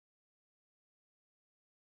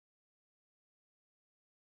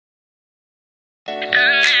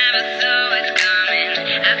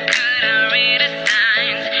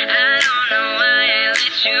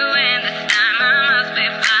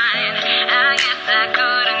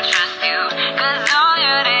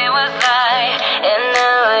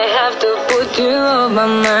my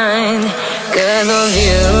mind 'cause of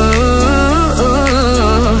you.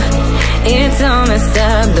 It's all messed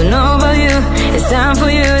up, don't know about you. It's time for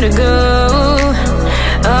you to go.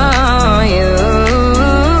 Oh, you.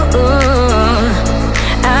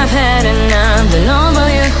 I've had enough, don't know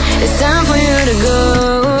about you. It's time for you to go.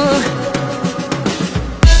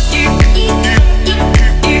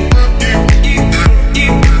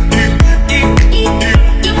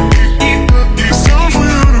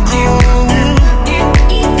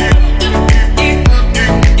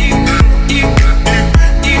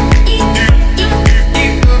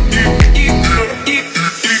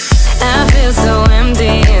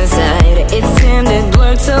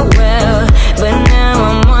 So well, but now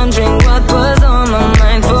I'm wondering what was on my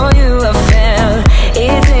mind. For you I fell,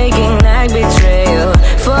 it's aching like betrayal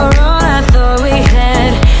for all I thought we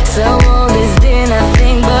had. So all this did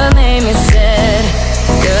nothing but made me sad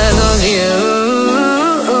 'cause of you.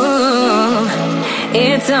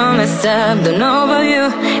 It's all messed up, don't know about you.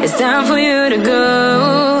 It's time for you to go.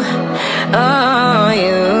 Oh,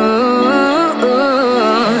 you.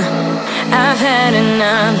 I've had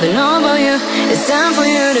enough, don't know about you. It's time for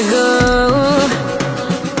you to go.